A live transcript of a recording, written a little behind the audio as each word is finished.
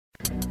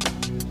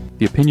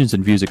The opinions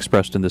and views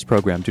expressed in this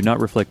program do not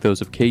reflect those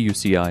of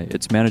KUCI,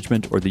 its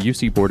management, or the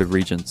UC Board of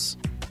Regents.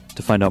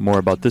 To find out more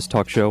about this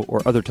talk show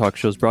or other talk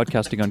shows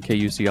broadcasting on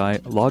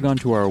KUCI, log on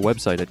to our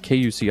website at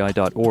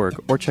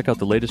kuci.org or check out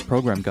the latest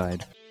program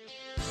guide.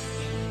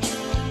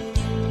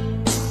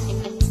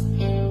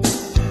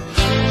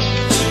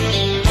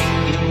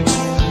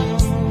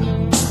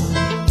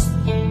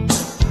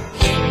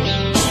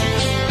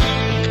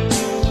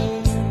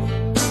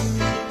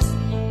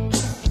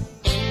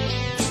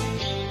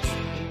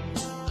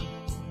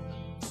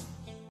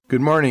 Good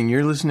morning.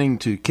 You're listening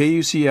to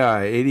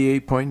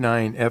KUCI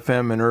 88.9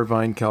 FM in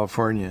Irvine,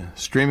 California,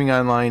 streaming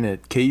online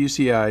at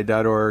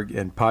kuci.org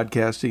and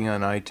podcasting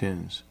on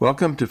iTunes.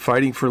 Welcome to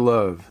Fighting for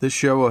Love. This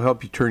show will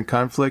help you turn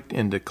conflict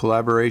into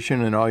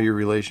collaboration in all your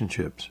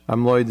relationships.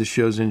 I'm Lloyd, the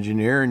show's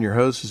engineer, and your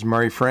host is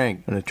Mari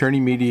Frank, an attorney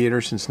mediator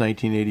since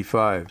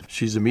 1985.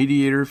 She's a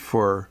mediator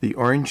for the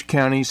Orange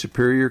County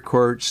Superior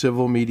Court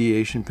Civil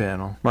Mediation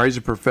Panel. Mari's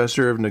a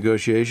professor of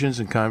negotiations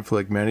and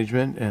conflict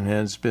management and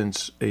has been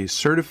a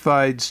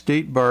certified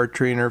state bar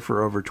trainer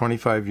for over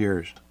 25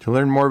 years. To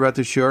learn more about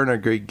the show and our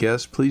great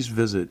guests, please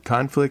visit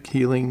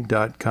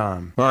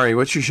conflicthealing.com. Mari,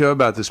 what's your show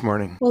about this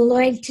morning? Well,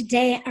 Lloyd,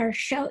 today our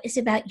show is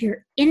about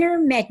your inner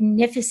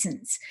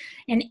magnificence.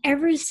 And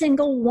every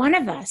single one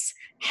of us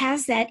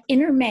has that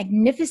inner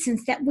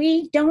magnificence that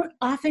we don't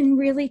often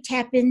really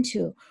tap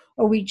into,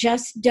 or we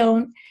just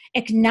don't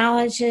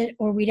acknowledge it,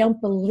 or we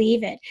don't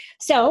believe it.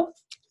 So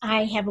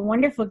I have a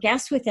wonderful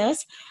guest with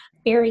us,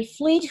 Barry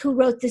Fleet, who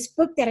wrote this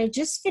book that I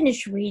just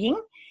finished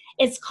reading.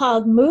 It's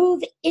called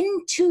Move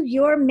Into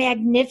Your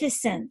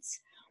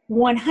Magnificence,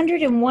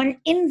 101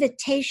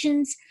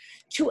 Invitations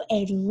to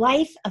a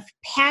Life of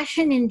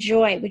Passion and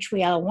Joy, which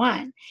we all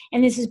want.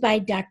 And this is by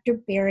Dr.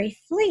 Barry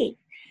Fleet.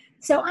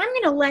 So I'm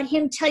going to let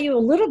him tell you a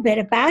little bit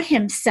about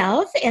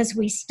himself as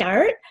we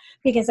start,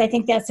 because I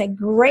think that's a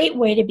great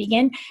way to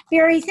begin.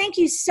 Barry, thank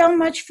you so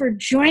much for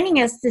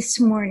joining us this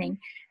morning.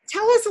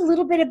 Tell us a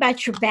little bit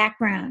about your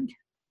background.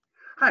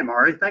 Hi,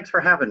 Mari. Thanks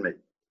for having me.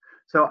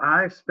 So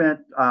I've spent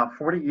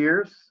 40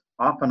 years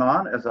off and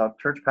on as a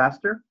church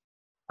pastor.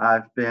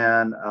 I've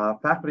been a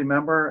faculty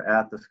member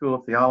at the School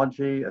of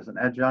Theology as an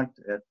adjunct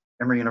at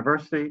Emory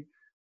University.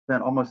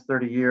 Spent almost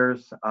 30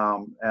 years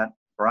at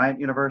Bryant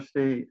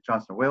University,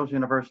 Johnson Wales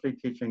University,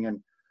 teaching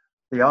in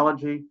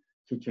theology,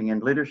 teaching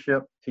in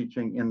leadership,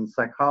 teaching in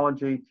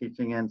psychology,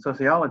 teaching in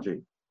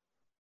sociology.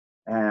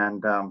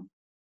 And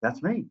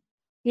that's me.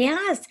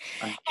 Yes.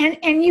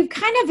 And you've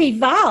kind of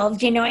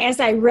evolved, as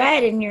I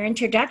read in your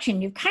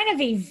introduction, you've kind of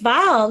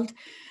evolved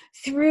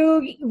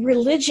through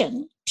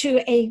religion to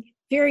a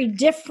very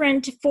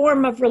different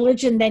form of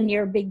religion than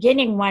your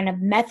beginning one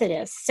of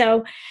Methodist.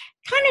 So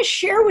kind of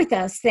share with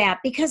us that,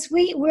 because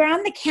we're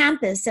on the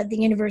campus of the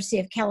University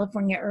of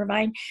California,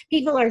 Irvine.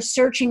 People are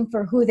searching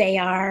for who they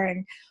are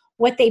and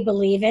what they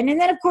believe in. And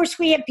then, of course,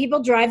 we have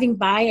people driving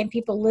by and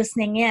people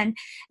listening in.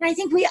 And I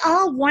think we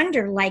all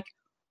wonder,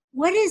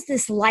 what is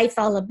this life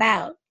all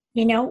about?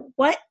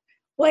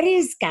 What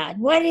is God?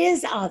 What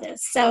is all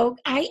this? So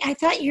I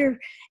thought your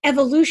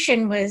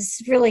evolution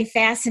was really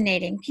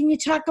fascinating. Can you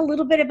talk a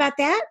little bit about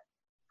that?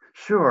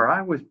 Sure.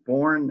 I was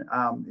born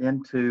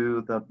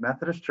into the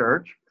Methodist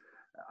Church.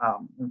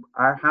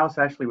 Our house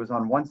actually was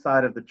on one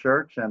side of the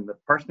church and the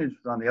parsonage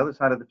was on the other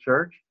side of the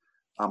church.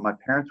 My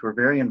parents were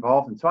very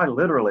involved, and so I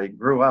literally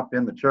grew up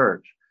in the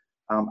church.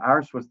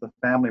 Ours was the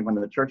family, when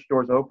the church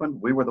doors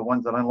opened, we were the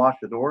ones that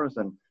unlocked the doors,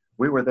 and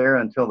we were there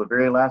until the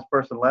very last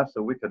person left,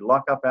 so we could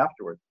lock up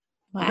afterwards.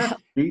 Wow.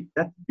 That's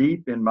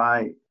deep in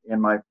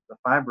the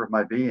fiber of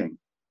my being.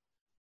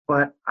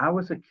 But I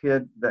was a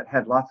kid that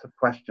had lots of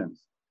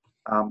questions.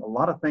 A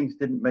lot of things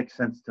didn't make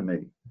sense to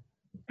me.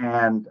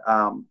 And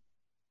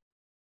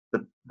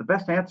the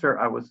best answer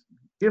I was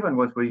given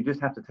was, well, you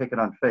just have to take it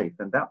on faith.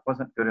 And that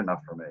wasn't good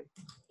enough for me.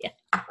 Yeah.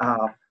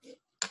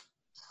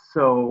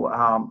 So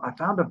I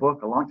found a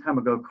book a long time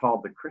ago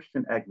called The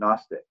Christian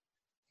Agnostic.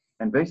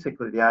 And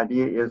basically the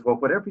idea is, well,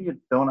 whatever you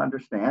don't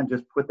understand,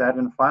 just put that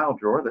in a file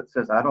drawer that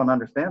says, I don't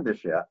understand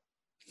this yet.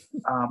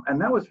 And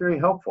that was very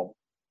helpful.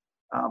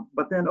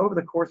 But then over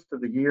the course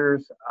of the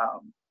years,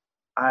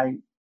 I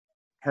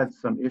had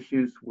some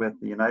issues with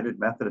the United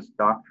Methodist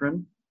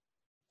doctrine.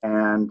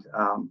 And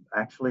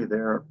actually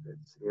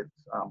it's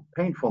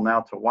painful now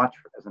to watch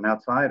as an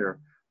outsider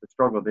the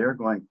struggle they're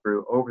going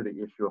through over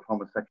the issue of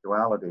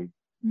homosexuality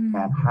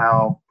and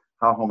how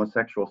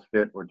homosexuals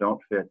fit or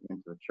don't fit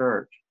into the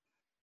church.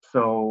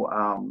 So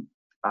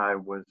I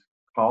was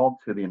called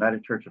to the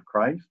United Church of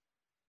Christ,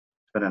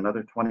 spent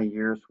another 20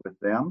 years with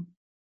them.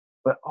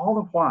 But all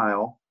the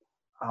while,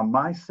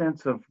 my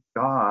sense of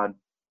God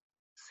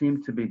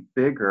seemed to be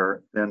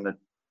bigger than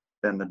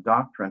the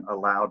doctrine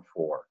allowed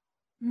for.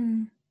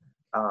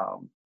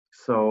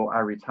 So I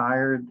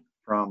retired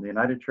from the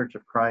United Church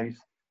of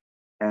Christ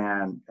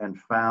and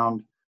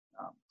found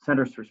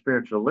Centers for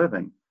Spiritual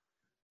Living,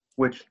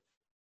 which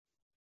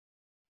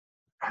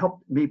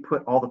helped me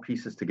put all the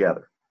pieces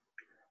together.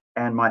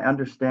 And my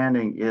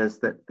understanding is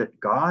that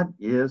God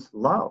is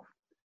love.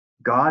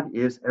 God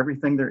is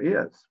everything there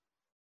is.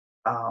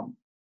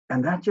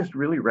 And that just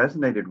really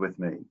resonated with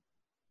me.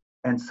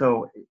 And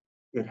so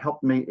it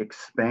helped me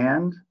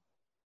expand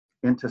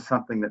into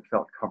something that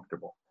felt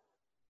comfortable.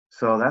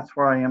 So that's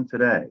where I am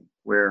today,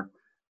 where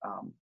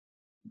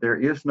there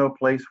is no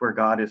place where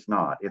God is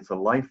not. It's a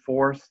life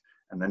force,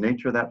 and the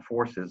nature of that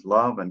force is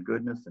love and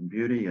goodness and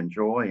beauty and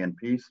joy and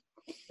peace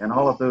and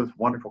all of those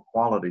wonderful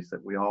qualities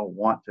that we all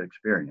want to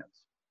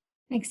experience.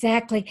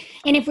 Exactly.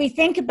 And if we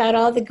think about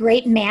all the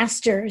great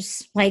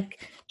masters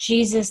like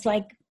Jesus,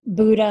 like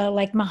Buddha,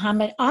 like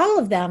Muhammad, all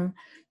of them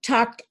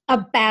talked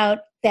about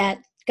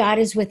that God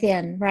is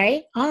within,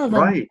 right? All of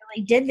them Right.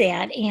 really did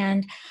that.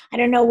 And I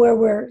don't know where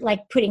we're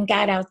like putting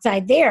God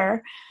outside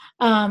there,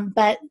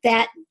 but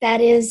that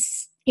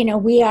is,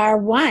 we are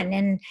one.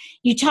 And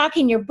you talk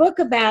in your book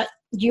about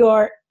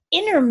your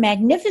inner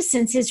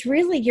magnificence is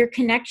really your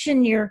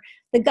connection,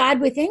 the God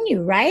within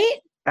you, right?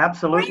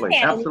 Absolutely.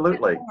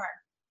 Absolutely.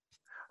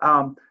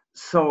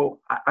 So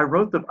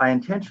I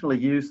intentionally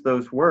used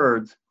those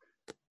words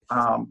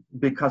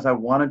because I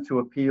wanted to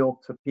appeal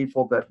to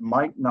people that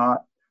might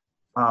not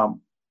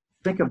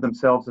think of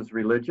themselves as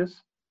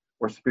religious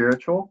or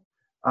spiritual.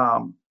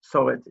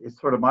 So it's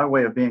sort of my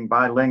way of being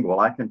bilingual.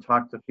 I can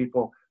talk to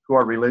people who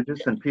are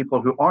religious and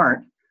people who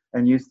aren't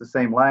and use the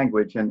same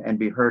language and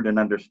be heard and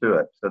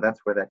understood. So that's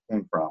where that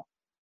came from.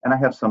 And I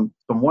have some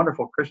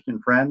wonderful Christian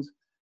friends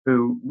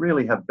who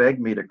really have begged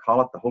me to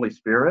call it the Holy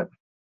Spirit.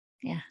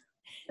 Yeah.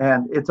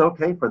 And it's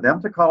okay for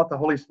them to call it the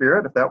Holy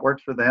Spirit if that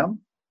works for them.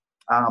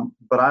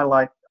 But I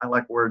like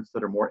words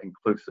that are more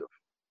inclusive.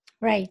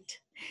 Right.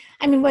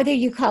 I mean, whether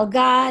you call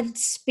God,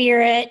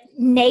 spirit,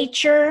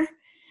 nature,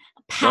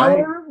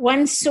 power,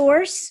 one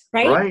source,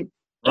 right?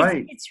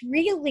 Right. It's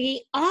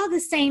really all the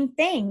same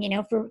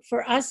thing,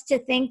 for us to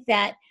think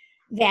that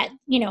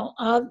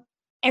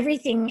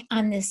everything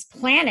on this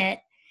planet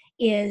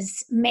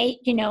is made,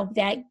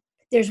 that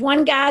there's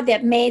one God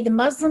that made the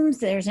Muslims,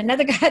 there's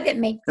another God that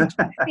made the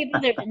Jewish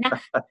people.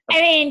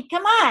 I mean,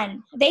 come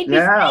on. They'd be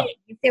fighting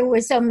if there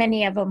were so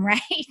many of them,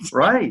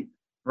 right?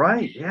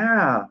 Right.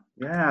 Yeah.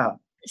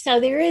 So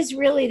there is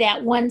really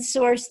that one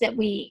source that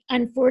we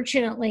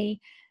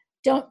unfortunately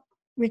don't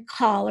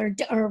recall,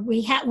 or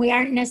we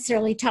aren't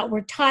necessarily taught.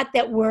 We're taught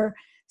that we're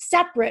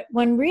separate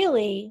when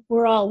really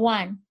we're all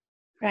one,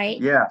 right?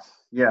 Yes.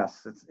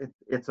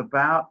 It's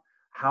about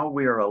how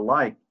we are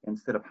alike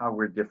instead of how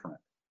we're different.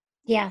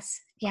 Yes.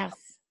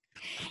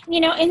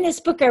 In this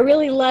book, I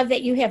really love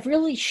that you have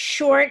really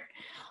short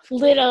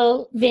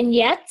little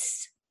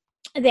vignettes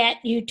that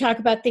you talk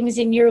about things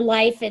in your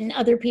life and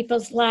other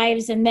people's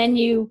lives. And then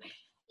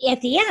at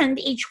the end,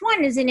 each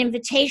one is an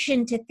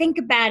invitation to think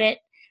about it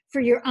for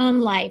your own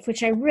life,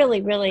 which I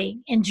really, really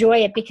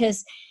enjoy it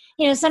because,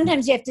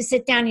 sometimes you have to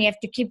sit down and you have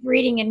to keep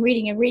reading and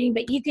reading and reading,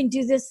 but you can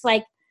do this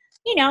 5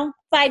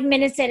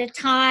 minutes at a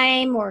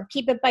time, or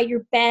keep it by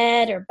your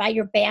bed or by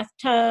your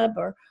bathtub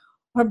or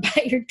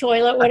by your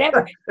toilet,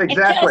 whatever.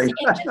 Exactly.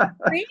 And just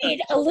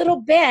read a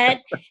little bit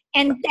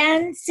and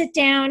then sit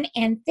down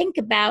and think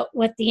about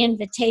what the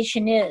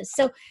invitation is.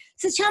 So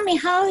tell me,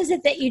 how is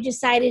it that you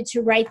decided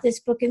to write this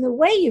book in the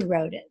way you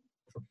wrote it?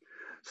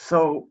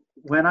 So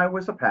when I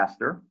was a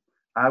pastor,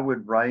 I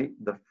would write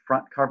the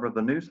front cover of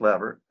the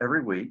newsletter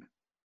every week,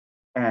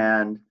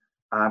 and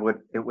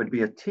it would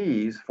be a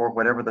tease for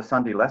whatever the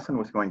Sunday lesson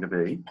was going to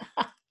be.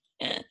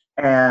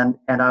 and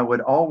I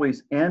would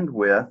always end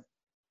with,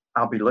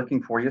 I'll be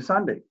looking for you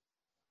Sunday.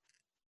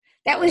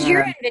 That was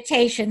your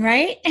invitation,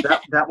 right?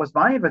 that was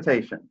my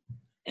invitation.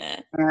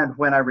 And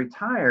when I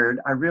retired,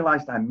 I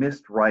realized I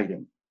missed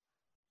writing.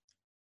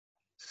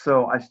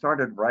 So I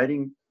started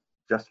writing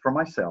just for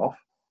myself.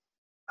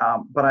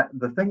 But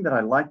the thing that I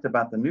liked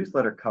about the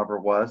newsletter cover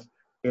was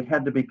it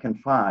had to be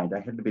confined. I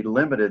had to be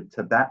limited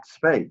to that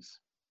space.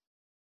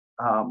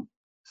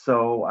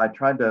 So I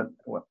tried to,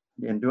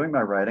 in doing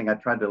my writing, I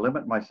tried to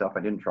limit myself.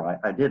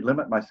 I did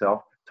limit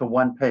myself to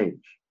one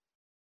page.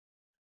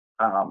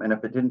 And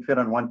if it didn't fit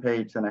on one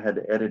page, then I had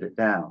to edit it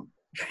down.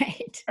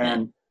 Right.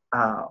 And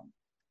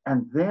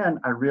then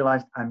I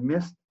realized I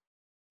missed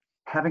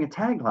having a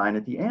tagline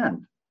at the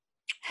end.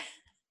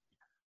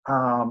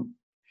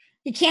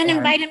 You can't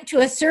invite them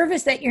to a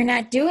service that you're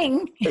not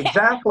doing.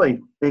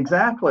 Exactly.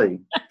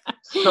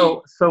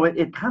 So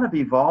it kind of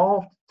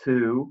evolved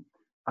to,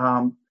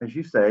 as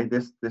you say,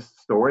 this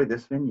story,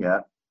 this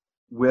vignette,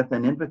 with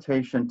an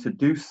invitation to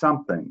do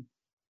something,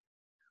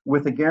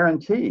 with a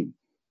guarantee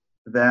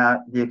that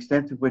the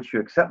extent to which you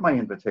accept my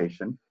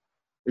invitation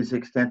is the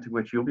extent to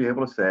which you'll be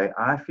able to say,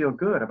 I feel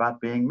good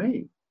about being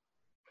me.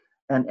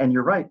 And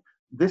you're right.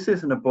 This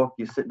isn't a book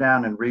you sit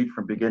down and read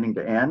from beginning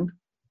to end.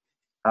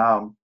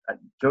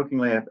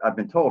 Jokingly, I've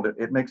been told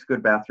it makes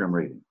good bathroom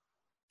reading.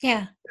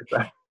 Yeah.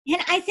 And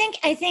I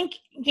think,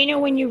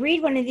 when you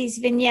read one of these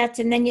vignettes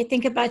and then you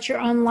think about your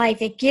own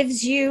life, it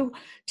gives you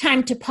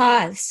time to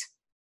pause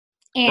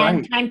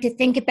and time to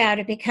think about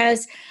it,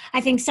 because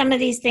I think some of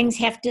these things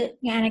have to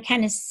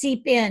kind of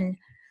seep in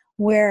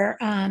where,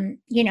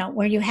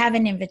 where you have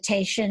an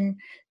invitation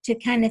to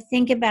kind of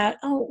think about,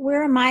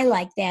 where am I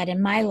like that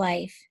in my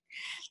life?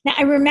 Now,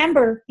 I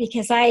remember,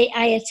 because I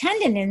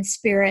attend an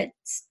in-spirit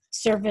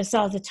service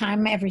all the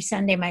time, every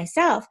Sunday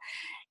myself.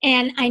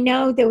 And I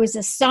know there was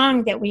a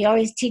song that we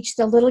always teach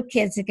the little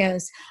kids. It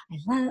goes,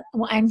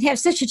 I have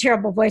such a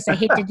terrible voice. I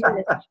hate to do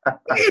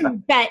this.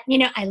 But,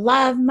 I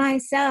love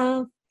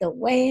myself the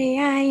way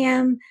I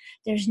am.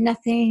 There's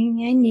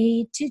nothing I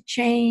need to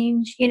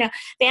change.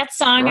 That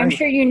song, Right. I'm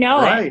sure you know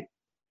Right. it.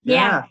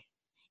 Yeah.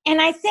 And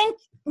I think,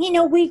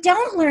 we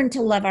don't learn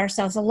to love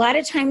ourselves. A lot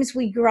of times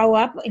we grow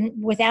up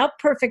without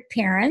perfect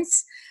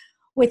parents,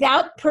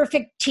 without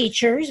perfect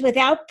teachers,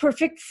 without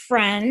perfect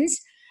friends,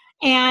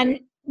 and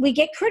we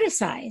get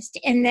criticized,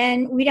 and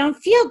then we don't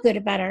feel good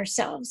about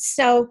ourselves.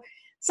 So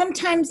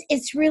sometimes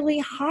it's really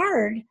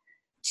hard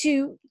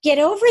to get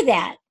over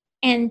that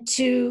and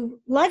to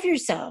love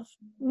yourself.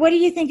 What do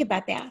you think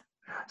about that?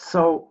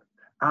 So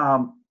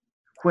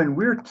when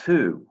we're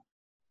 2,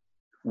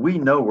 we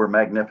know we're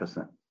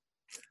magnificent.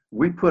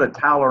 We put a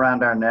towel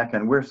around our neck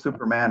and we're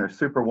Superman or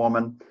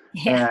Superwoman,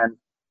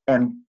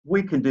 and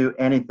we can do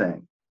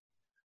anything.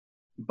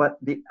 But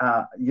the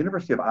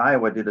University of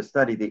Iowa did a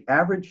study. The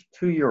average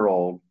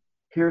 2-year-old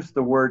hears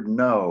the word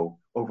no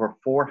over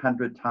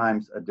 400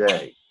 times a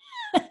day.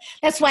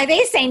 That's why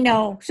they say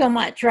no so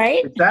much,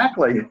 right?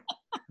 Exactly.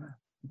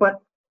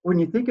 But when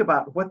you think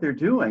about what they're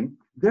doing,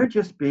 they're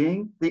just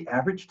being the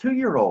average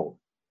 2-year-old,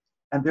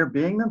 and they're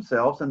being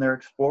themselves and they're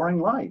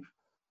exploring life.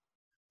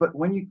 But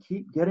when you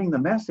keep getting the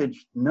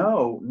message,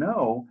 no,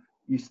 no,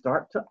 you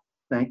start to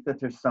think that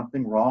there's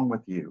something wrong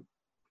with you.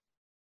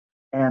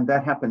 And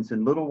that happens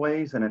in little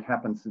ways, and it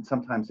happens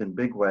sometimes in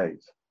big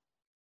ways.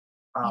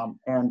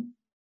 And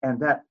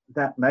that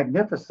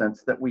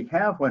magnificence that we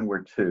have when we're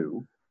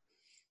 2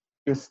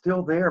 is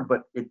still there,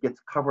 but it gets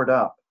covered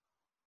up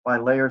by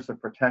layers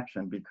of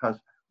protection because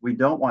we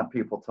don't want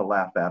people to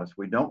laugh at us.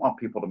 We don't want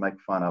people to make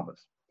fun of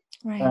us.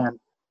 Right.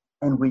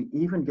 And we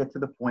even get to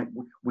the point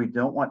we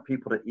don't want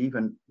people to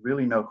even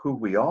really know who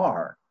we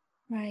are.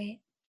 Right.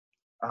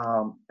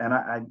 And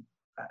I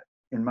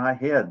in my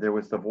head, there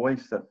was the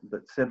voice that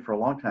said for a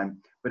long time,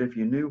 but if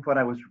you knew what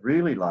I was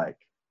really like,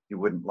 you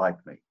wouldn't like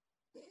me.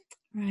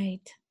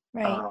 Right.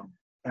 Right.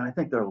 And I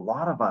think there are a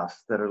lot of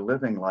us that are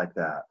living like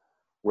that.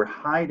 We're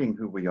hiding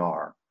who we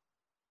are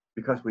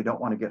because we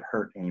don't want to get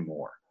hurt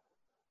anymore.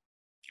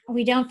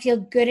 We don't feel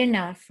good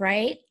enough,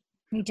 right?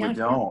 We don't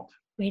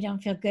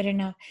feel good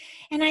enough.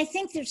 And I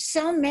think there's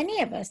so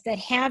many of us that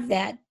have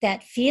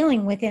that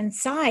feeling within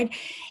inside.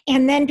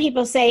 And then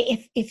people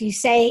say, if you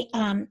say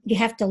you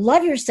have to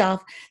love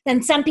yourself,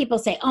 then some people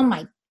say, oh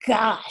my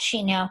gosh,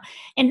 and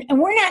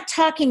we're not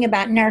talking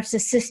about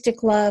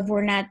narcissistic love.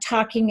 We're not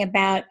talking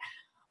about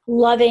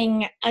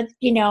loving,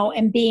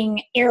 and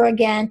being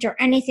arrogant or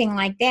anything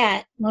like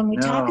that. When we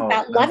talk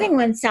about loving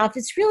oneself,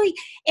 it's really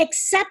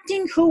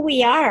accepting who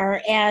we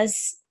are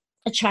as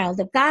a child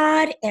of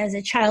God, as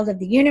a child of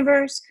the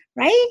universe,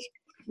 right?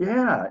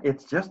 Yeah,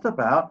 it's just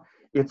about,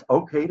 it's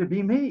okay to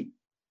be me.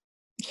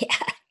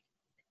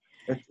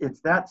 Yeah.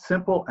 It's that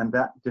simple and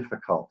that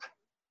difficult.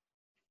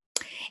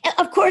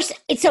 Of course,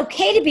 it's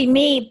okay to be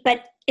me,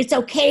 but it's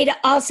okay to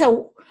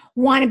also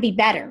want to be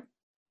better,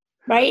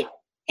 right?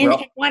 And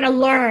want to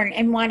learn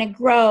and want to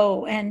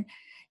grow. And,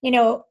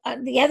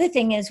 the other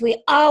thing is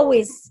we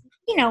always,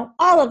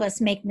 all of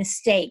us make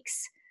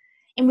mistakes.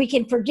 And we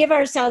can forgive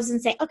ourselves and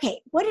say,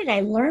 okay, what did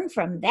I learn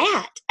from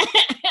that?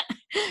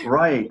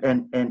 Right.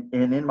 And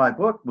in my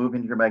book,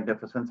 Moving to Your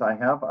Magnificence, I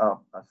have a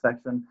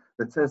section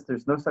that says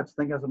there's no such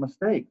thing as a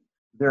mistake.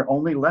 They're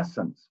only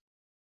lessons.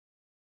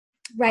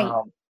 Right.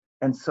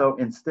 And so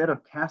instead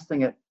of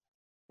casting it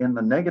in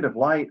the negative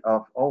light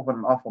of, oh, what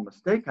an awful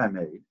mistake I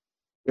made,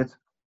 it's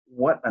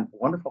what a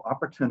wonderful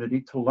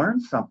opportunity to learn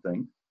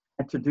something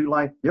and to do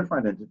life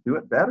different and to do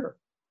it better.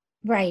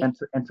 Right.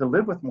 And to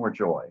live with more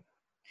joy.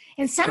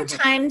 And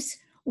sometimes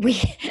we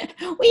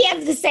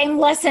have the same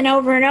lesson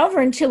over and over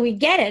until we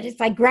get it.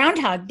 It's like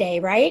Groundhog Day,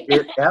 right?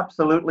 It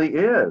absolutely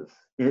is.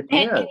 It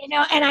is.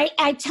 And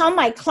I tell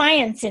my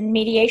clients in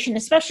mediation,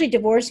 especially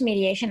divorce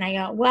mediation, I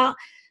go, well,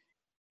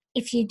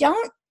 if you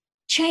don't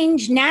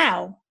change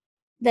now,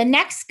 the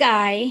next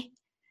guy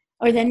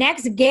or the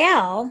next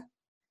gal,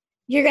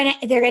 they're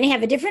gonna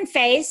have a different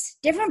face,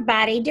 different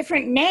body,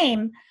 different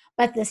name,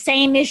 but the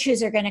same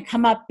issues are gonna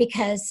come up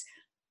because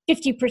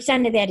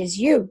 50% of that is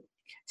you.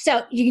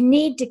 So you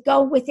need to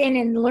go within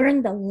and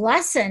learn the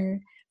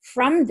lesson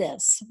from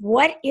this.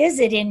 What is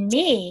it in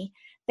me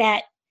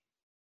that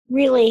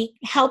really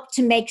helped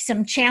to make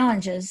some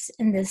challenges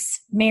in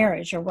this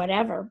marriage or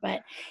whatever?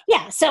 But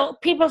yeah, so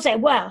people say,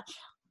 well,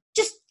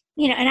 just,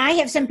 and I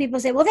have some people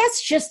say, well,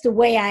 that's just the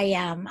way I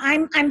am.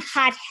 I'm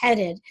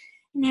hot-headed.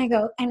 And I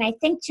go, and I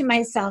think to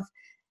myself,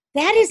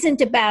 that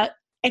isn't about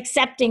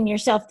accepting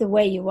yourself the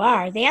way you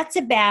are. That's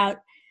about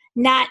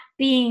not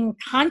being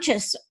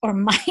conscious or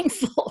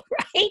mindful,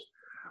 right?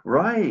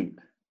 Right.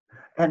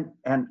 And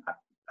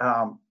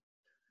a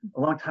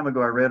long time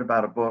ago, I read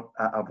about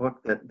a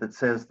book that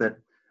says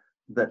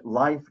that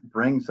life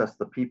brings us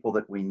the people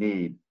that we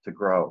need to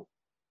grow.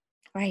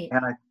 Right.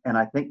 And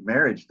I think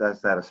marriage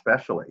does that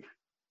especially.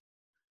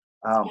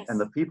 Yes. And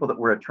the people that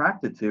we're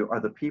attracted to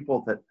are the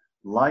people that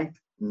life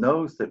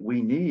knows that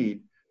we need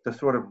to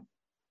sort of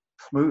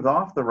smooth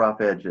off the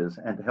rough edges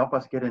and to help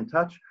us get in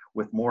touch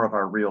with more of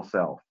our real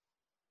self.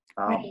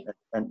 Right.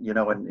 And you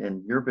know,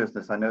 in your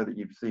business, I know that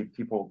you've seen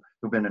people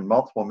who've been in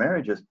multiple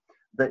marriages.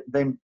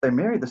 They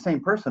marry the same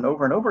person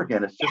over and over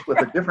again. It's just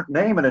with a different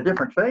name and a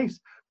different face,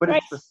 but Right.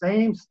 it's the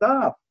same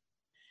stuff.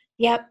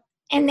 Yep.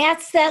 And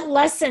that's that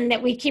lesson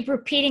that we keep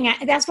repeating.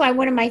 That's why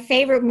one of my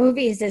favorite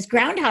movies is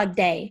Groundhog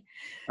Day,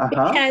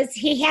 because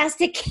he has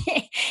to,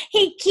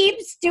 he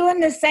keeps doing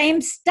the same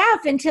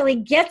stuff until he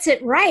gets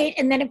it right.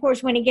 And then, of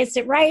course, when he gets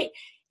it right,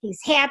 he's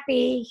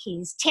happy,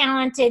 he's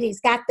talented, he's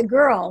got the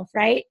girl,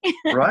 right?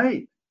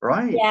 Right.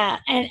 Yeah.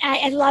 And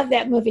I love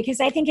that movie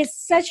because I think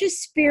it's such a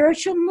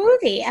spiritual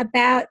movie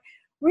about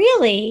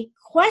really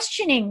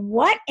questioning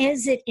what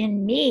is it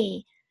in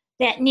me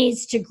that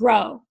needs to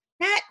grow,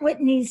 not what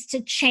needs to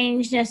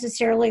change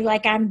necessarily,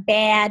 like I'm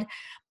bad,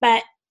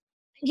 but,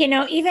 you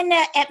know, even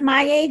at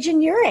my age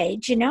and your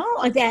age, you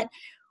know, that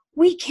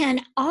we can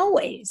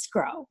always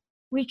grow.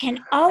 We can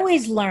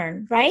always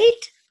learn, right?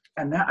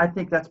 And I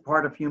think that's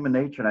part of human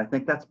nature. And I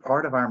think that's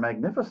part of our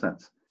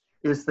magnificence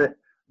is that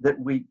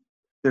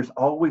there's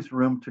always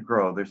room to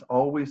grow. There's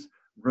always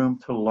room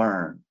to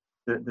learn.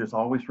 There's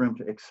always room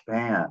to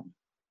expand.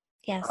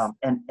 Yes.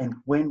 And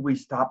when we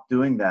stop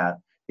doing that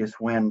is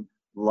when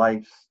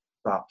life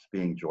stops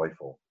being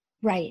joyful.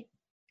 Right.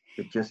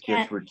 It just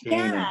gets routine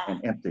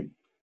and empty.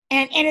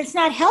 And it's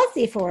not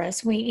healthy for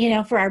us,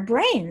 for our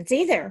brains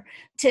either,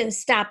 to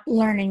stop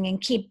learning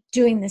and keep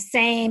doing the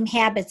same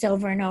habits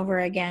over and over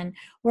again.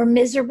 We're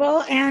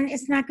miserable and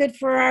it's not good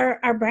for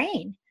our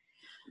brain.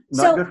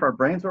 Not good for our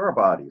brains or our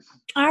bodies.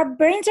 Our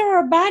brains or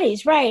our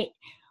bodies, right.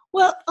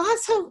 Well,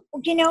 also,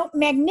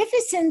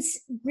 magnificence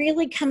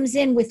really comes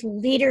in with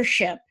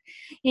leadership.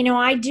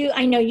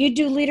 I know you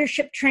do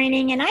leadership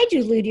training and I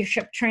do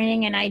leadership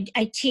training and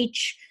I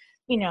teach,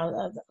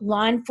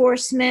 law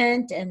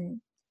enforcement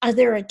and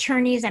other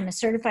attorneys. I'm a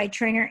certified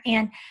trainer.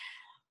 And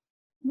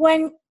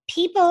when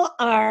people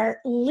are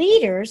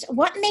leaders,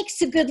 what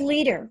makes a good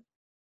leader?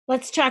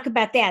 Let's talk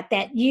about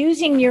that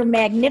using your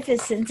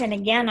magnificence. And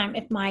again,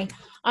 if my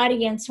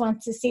audience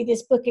wants to see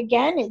this book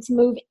again, it's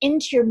Move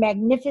Into Your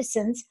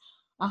Magnificence,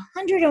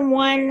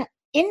 101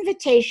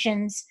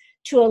 Invitations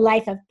to a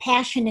Life of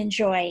Passion and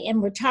Joy.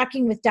 And we're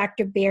talking with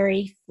Dr.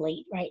 Barry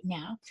Fleet right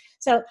now.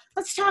 So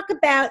let's talk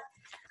about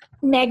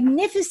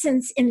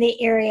magnificence in the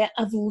area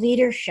of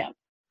leadership.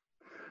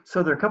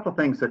 So there are a couple of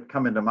things that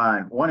come into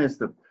mind. One is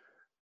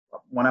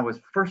when I was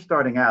first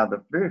starting out,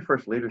 the very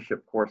first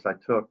leadership course I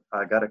took,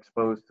 I got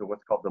exposed to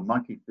what's called the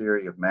monkey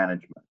theory of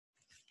management.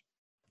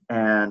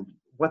 And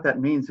what that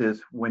means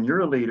is when you're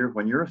a leader,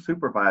 when you're a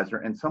supervisor,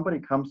 and somebody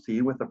comes to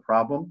you with a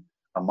problem,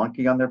 a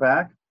monkey on their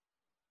back,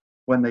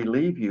 when they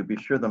leave you, be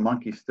sure the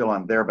monkey's still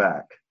on their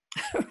back.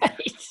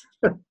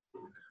 Right.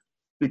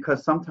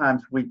 Because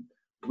sometimes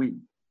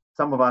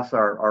some of us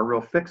are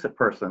real fix-it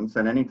persons,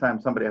 and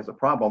anytime somebody has a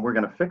problem, we're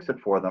going to fix it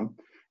for them.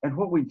 And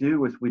what we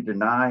do is we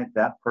deny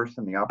that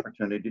person the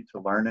opportunity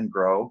to learn and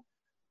grow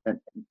and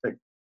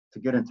to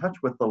get in touch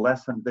with the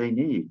lesson they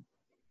need.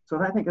 So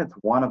I think that's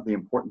one of the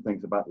important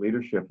things about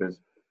leadership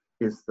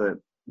is the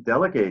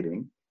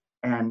delegating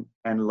and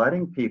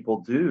letting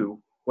people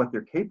do what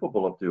they're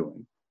capable of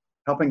doing,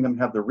 helping them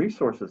have the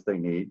resources they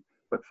need,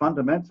 but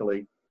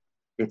fundamentally,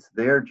 it's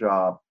their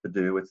job to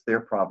do, it's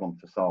their problem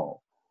to solve.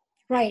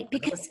 Right,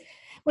 because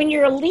when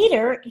you're a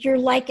leader, you're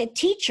like a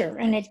teacher,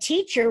 and a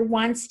teacher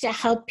wants to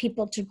help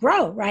people to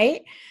grow,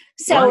 right?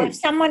 So Right. If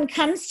someone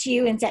comes to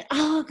you and said,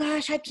 oh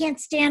gosh, I can't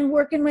stand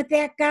working with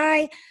that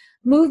guy,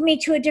 move me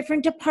to a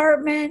different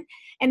department.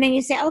 And then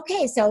you say,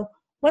 okay, so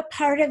what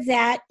part of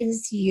that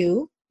is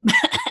you?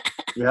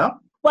 Yeah.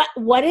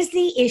 What is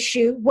the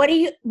issue?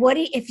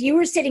 If you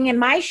were sitting in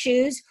my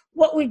shoes,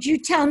 what would you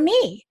tell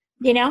me?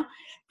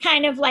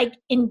 Kind of like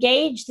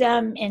engage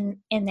them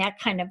in that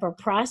kind of a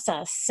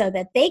process so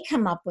that they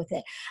come up with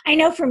it. I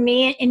know for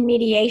me in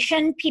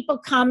mediation, people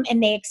come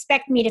and they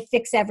expect me to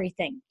fix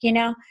everything,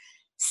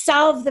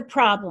 solve the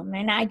problem.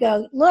 And I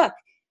go, look,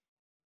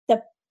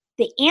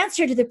 the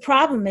answer to the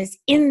problem is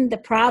in the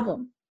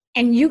problem.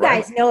 And you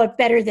guys know it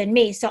better than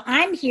me. So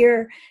I'm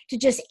here to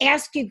just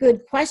ask you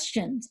good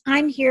questions.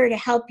 I'm here to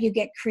help you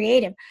get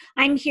creative.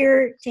 I'm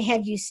here to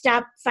have you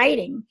stop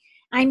fighting.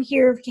 I'm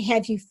here to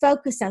have you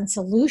focus on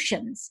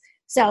solutions.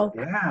 So,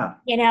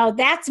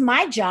 that's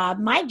my job.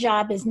 My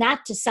job is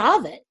not to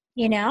solve it,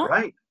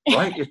 Right.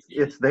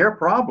 It's their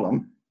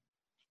problem.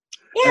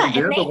 Yeah, and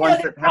they're and the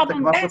ones that have to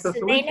come up with the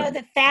solution. They know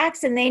the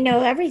facts and they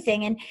know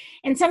everything.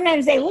 And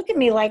sometimes they look at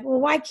me like, well,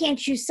 why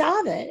can't you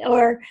solve it?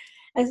 Or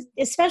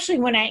especially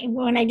when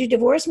I do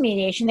divorce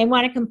mediation, they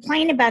want to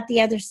complain about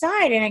the other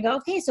side. And I go,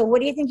 okay, so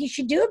what do you think you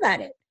should do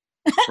about it?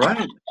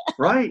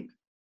 Right.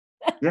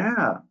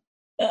 Yeah.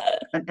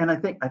 And I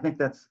think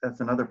that's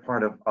another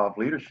part of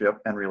leadership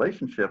and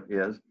relationship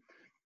is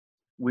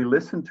we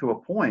listen to a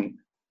point,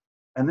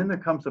 and then there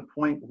comes a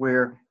point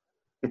where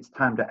it's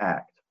time to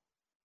act.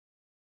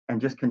 And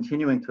just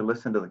continuing to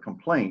listen to the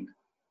complaint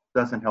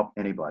doesn't help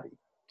anybody.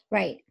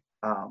 Right.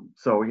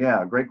 So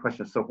yeah, great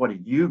question. So what are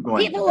you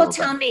going to People do will about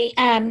tell it?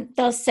 me,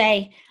 they'll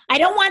say, I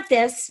don't want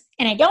this,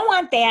 and I don't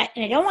want that,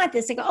 and I don't want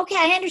this. I go, okay,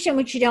 I understand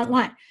what you don't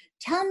want.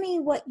 Tell me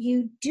what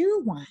you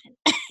do want.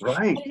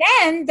 Right, And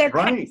then they're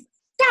kind of right.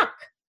 stuck.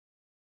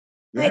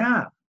 Like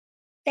Yeah,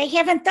 they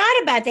haven't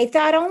thought about it. They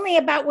thought only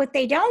about what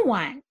they don't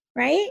want,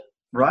 right?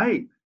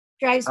 right.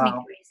 Drives me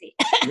Um, crazy.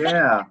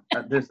 yeah,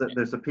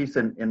 there's a piece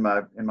in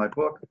my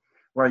book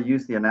where I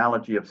use the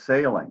analogy of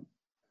sailing.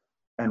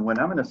 And when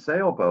I'm in a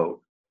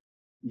sailboat,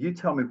 you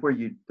tell me where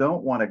you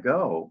don't want to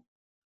go.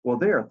 Well,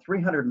 there are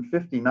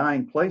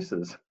 359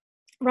 places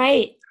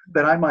Right,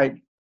 that I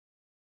might,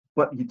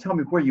 but you tell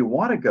me where you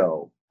want to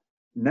go.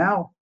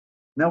 Now,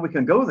 now we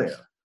can go there.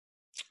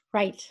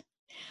 right.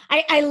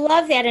 I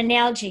love that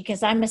analogy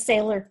because I'm a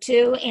sailor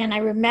too. And I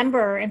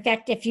remember, in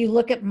fact, if you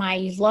look at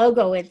my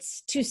logo,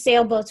 it's two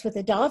sailboats with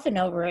a dolphin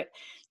over it.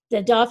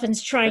 The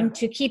dolphin's trying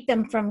to keep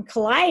them from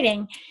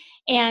colliding.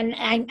 And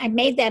I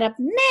made that up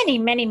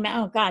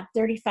oh God,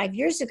 35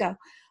 years ago.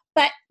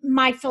 But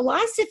my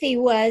philosophy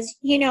was,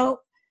 you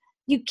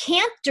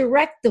can't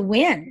direct the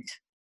wind,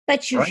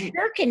 but you Right,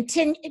 sure can,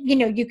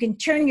 you can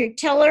turn your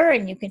tiller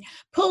and you can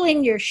pull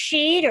in your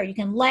sheet or you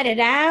can let it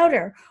out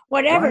or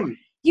whatever. right.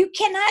 You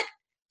cannot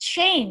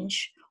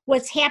change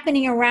what's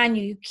happening around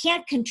you. You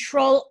can't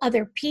control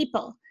other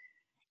people.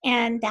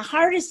 And the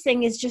hardest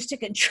thing is just to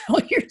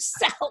control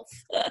yourself,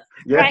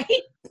 Yes,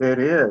 right? it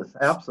is.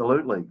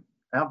 Absolutely.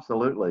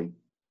 Absolutely.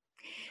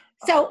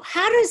 So,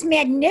 how does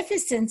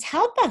magnificence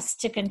help us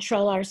to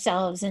control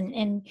ourselves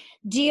and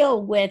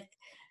deal with,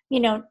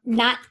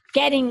 not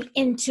getting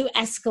into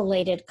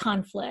escalated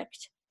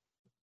conflict?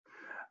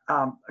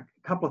 A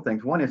couple of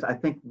things. One is I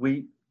think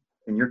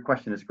and your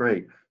question is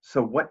great.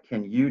 So what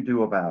can you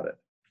do about it?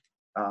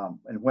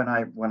 And when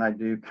I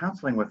do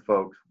counseling with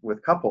folks,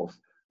 with couples,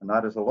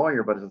 not as a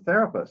lawyer, but as a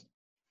therapist,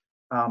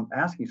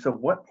 asking, so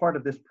what part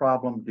of this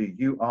problem do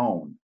you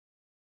own?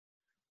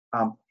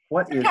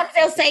 What is, Sometimes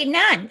they'll say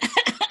none.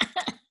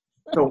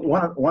 so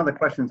one of the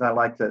questions I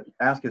like to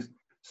ask is,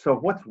 so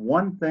what's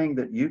one thing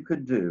that you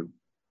could do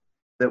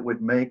that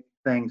would make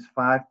things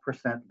 5%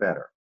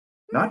 better?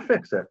 Not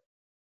fix it,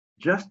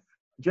 just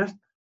just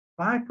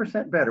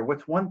 5% better.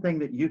 What's one thing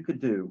that you could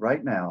do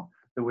right now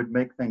that would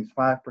make things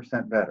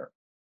 5% better?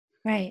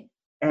 Right,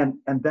 And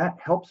that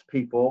helps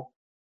people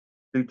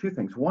do two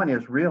things. One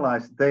is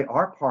realize they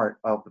are part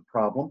of the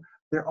problem.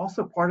 They're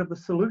also part of the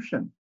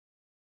solution.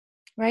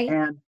 right.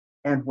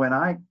 And when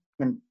I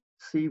can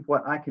see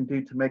what I can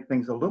do to make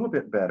things a little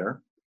bit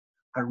better,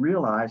 I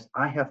realize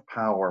I have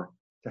power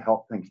to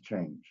help things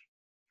change.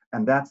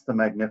 And that's the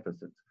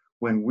magnificence.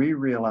 When we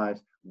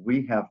realize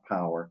we have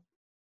power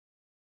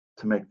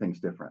to make things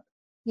different.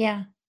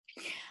 Yeah.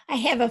 I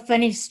have a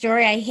funny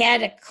story. I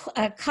had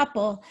a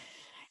couple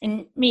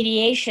in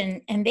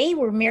mediation, and they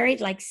were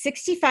married like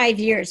 65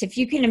 years. If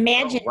you can Oh,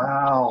 imagine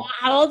wow.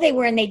 how old they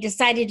were, and they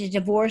decided to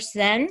divorce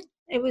then,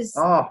 it was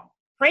Oh,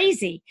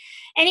 crazy.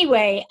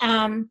 Anyway,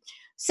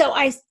 so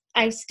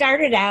I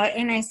started out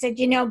and I said,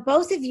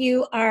 both of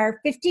you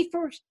are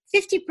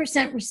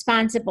 50%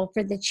 responsible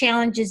for the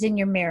challenges in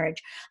your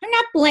marriage. I'm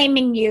not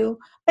blaming you,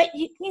 but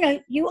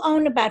you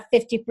own about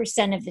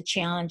 50% of the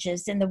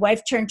challenges. And the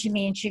wife turned to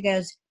me and she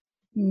goes,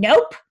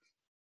 nope.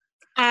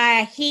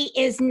 He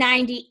is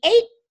 98%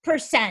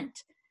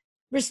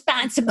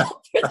 responsible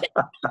for the.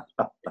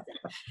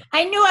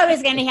 I knew I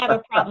was going to have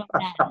a problem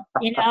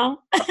then.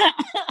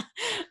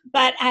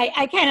 But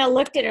I kind of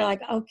looked at her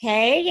like,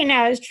 okay,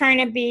 I was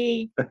trying to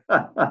be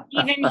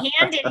even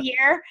handed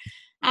here.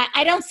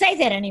 I don't say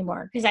that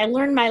anymore because I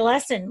learned my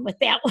lesson with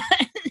that one.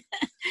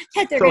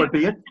 That they're so going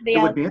to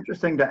it would be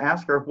interesting to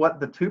ask her what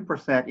the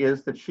 2%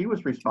 is that she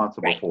was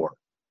responsible right. for.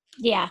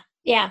 Yeah.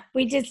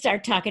 We did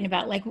start talking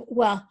about like,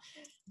 well,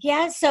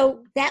 yeah,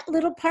 so that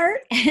little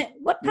part,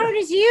 what part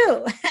is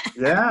you?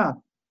 Yeah.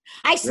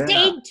 I Yeah.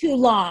 stayed too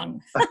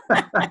long.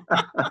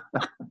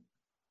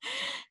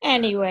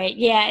 Anyway,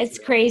 yeah, it's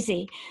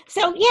crazy.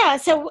 So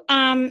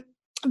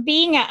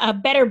being a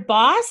better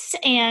boss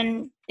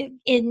and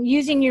in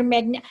using your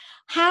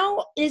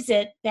how is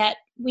it that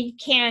we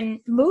can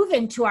move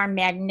into our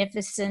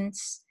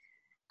magnificence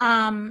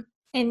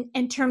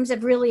in terms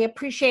of really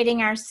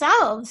appreciating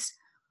ourselves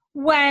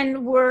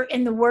when we're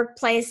in the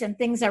workplace and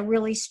things are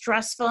really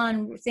stressful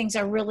and things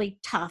are really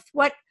tough?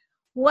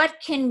 What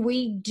can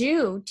we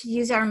do to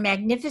use our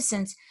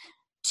magnificence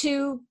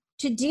to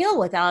deal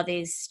with all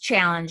these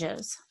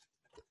challenges?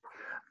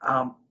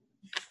 Um,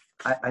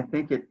 I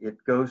think it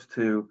goes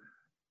to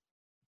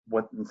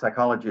what in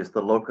psychology is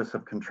the locus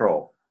of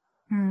control.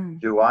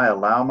 Do I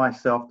allow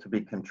myself to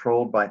be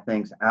controlled by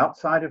things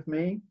outside of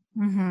me?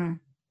 Mm-hmm.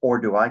 Or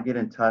do I get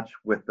in touch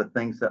with the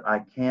things that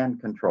I can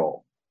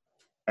control?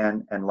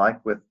 And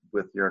like with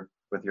your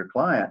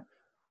client,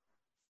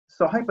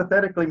 so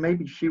hypothetically,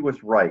 maybe she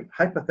was right,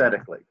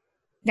 hypothetically,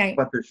 Right.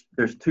 but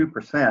there's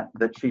 2%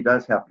 that she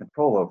does have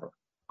control over.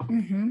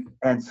 Mm-hmm.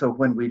 And so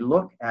when we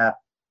look at,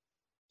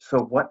 so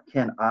what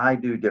can I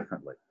do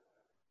differently?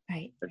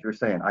 Right. As you're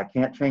saying, I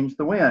can't change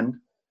the wind,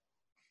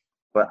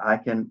 but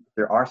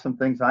there are some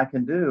things I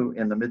can do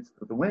in the midst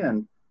of the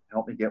wind to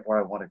help me get where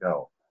I want to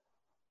go.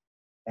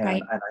 And,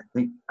 right. and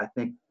I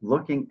think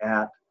looking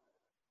at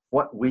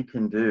what we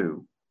can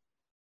do,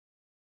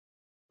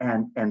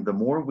 and the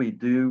more we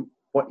do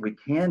what we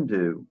can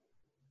do,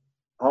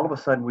 all of a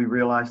sudden we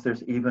realize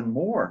there's even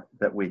more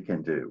that we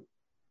can do.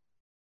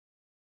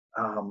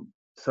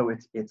 So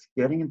it's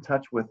getting in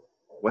touch with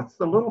what's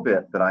the little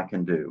bit that I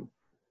can do,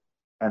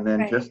 and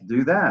then just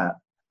do that,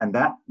 and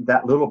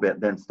that little bit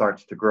then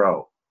starts to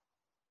grow.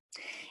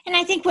 And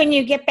I think when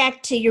you get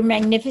back to your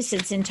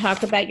magnificence and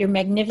talk about your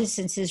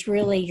magnificence is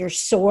really your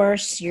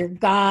source, your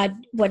God,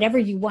 whatever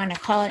you want to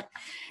call it.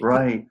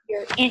 Right.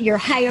 Your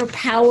higher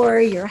power,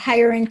 your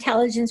higher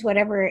intelligence,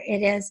 whatever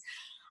it is.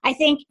 I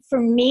think for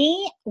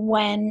me,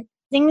 when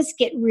things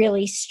get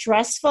really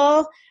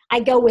stressful, I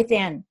go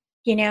within.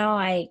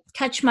 I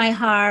touch my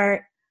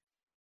heart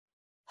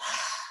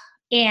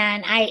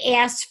and I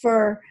ask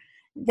for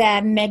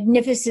the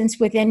magnificence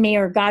within me,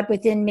 or God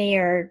within me,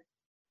 or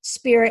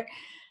spirit,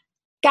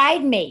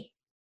 guide me,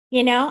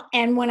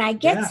 and when I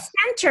get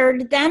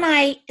centered, then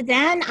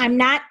I'm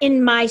not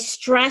in my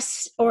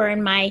stress or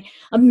in my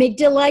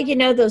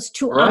amygdala, those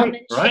two almond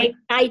shaped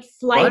fight,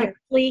 flight, or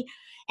flee.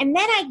 And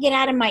then I get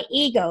out of my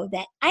ego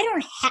that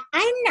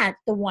I'm not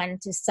the one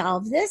to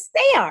solve this.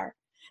 They are.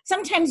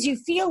 Sometimes you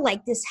feel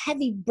like this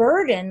heavy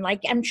burden,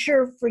 like I'm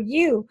sure for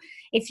you,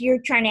 if you're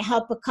trying to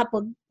help a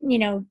couple,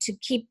 to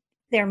keep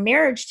their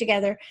marriage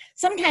together,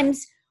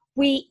 sometimes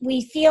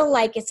we feel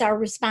like it's our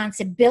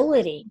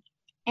responsibility.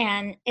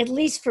 And at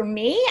least for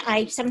me,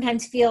 I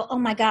sometimes feel, oh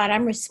my God,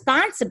 I'm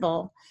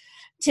responsible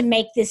to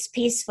make this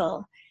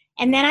peaceful.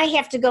 And then I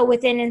have to go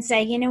within and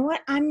say, you know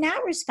what? I'm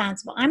not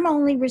responsible. I'm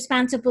only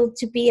responsible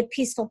to be a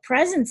peaceful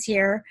presence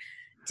here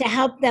to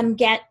help them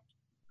get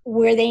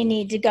where they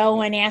need to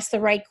go and ask the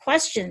right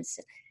questions.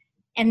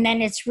 And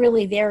then it's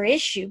really their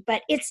issue.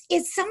 But it's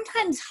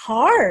sometimes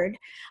hard.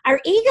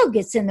 Our ego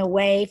gets in the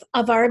way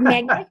of our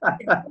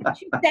magnificence. Would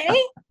you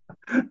say?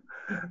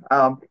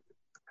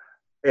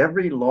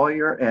 Every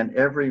lawyer and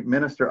every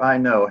minister I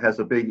know has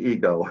a big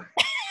ego.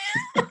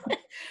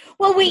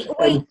 Well, we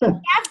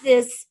have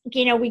this,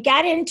 we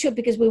got into it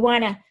because we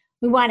want to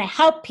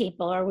help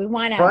people, or we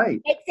want to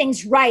make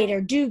things right,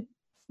 or do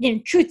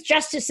truth,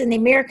 justice in the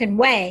American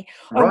way,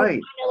 or we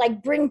want to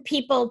bring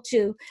people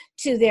to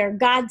their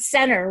God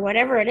center,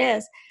 whatever it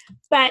is.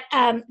 But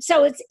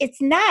so it's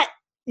not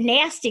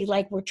nasty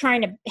like we're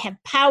trying to have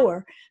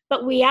power,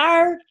 but we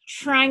are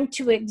trying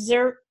to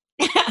exert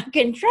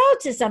control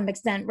to some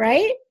extent,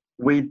 right?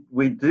 We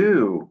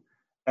do,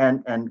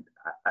 and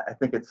I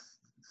think it's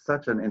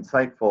such an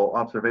insightful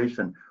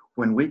observation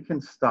when we can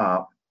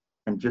stop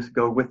and just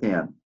go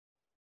within.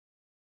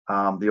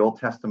 The Old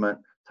Testament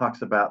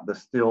talks about the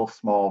still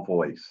small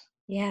voice.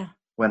 Yeah.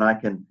 When I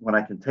can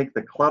take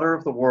the clutter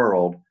of the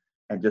world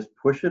and just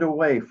push it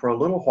away for a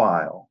little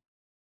while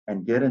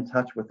and get in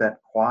touch with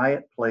that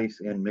quiet place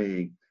in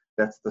me,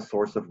 that's the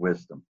source of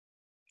wisdom.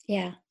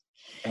 Yeah.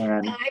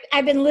 And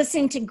I've been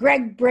listening to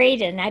Greg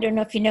Braden. I don't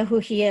know if you know who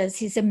he is.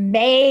 He's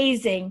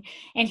amazing.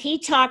 And he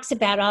talks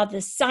about all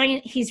the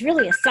science. He's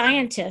really a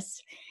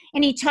scientist.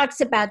 And he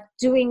talks about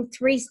doing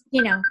three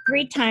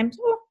times.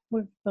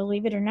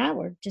 Believe it or not,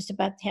 we're just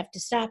about to have to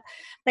stop.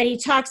 But he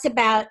talks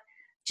about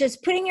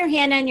just putting your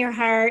hand on your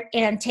heart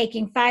and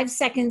taking 5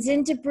 seconds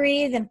in to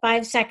breathe and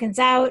 5 seconds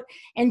out,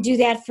 and do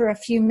that for a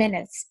few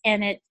minutes.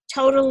 And it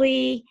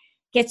totally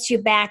gets you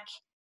back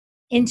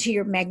into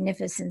your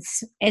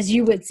magnificence, as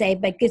you would say,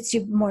 but gets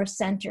you more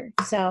centered.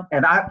 So,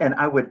 and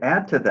I would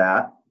add to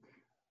that,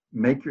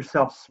 make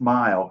yourself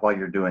smile while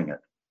you're doing it.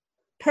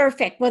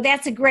 Perfect. Well,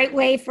 that's a great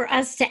way for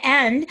us to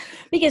end,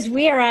 because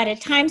we are out of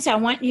time. So I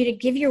want you to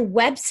give your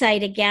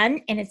website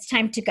again, and it's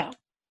time to go.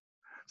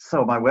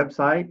 So my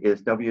website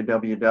is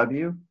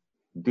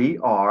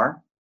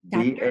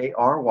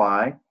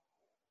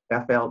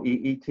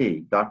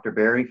www.drbaryfleet, Dr.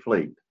 Barry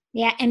Fleet.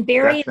 Yeah, and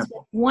Barry is with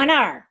one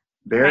R.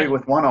 Barry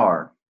with one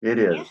R. It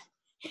is.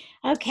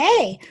 Yeah.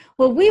 Okay.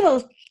 Well, we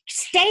will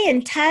stay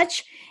in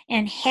touch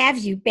and have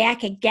you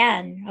back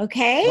again.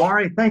 Okay?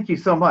 Mari, thank you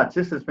so much.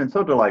 This has been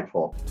so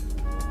delightful.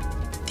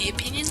 The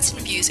opinions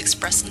and views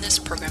expressed in this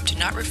program do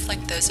not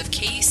reflect those of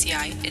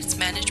KUCI, its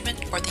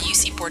management, or the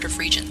UC Board of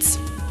Regents.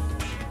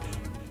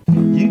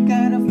 You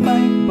gotta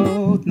fight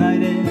both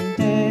night and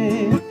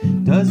day.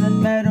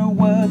 Doesn't matter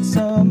what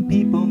some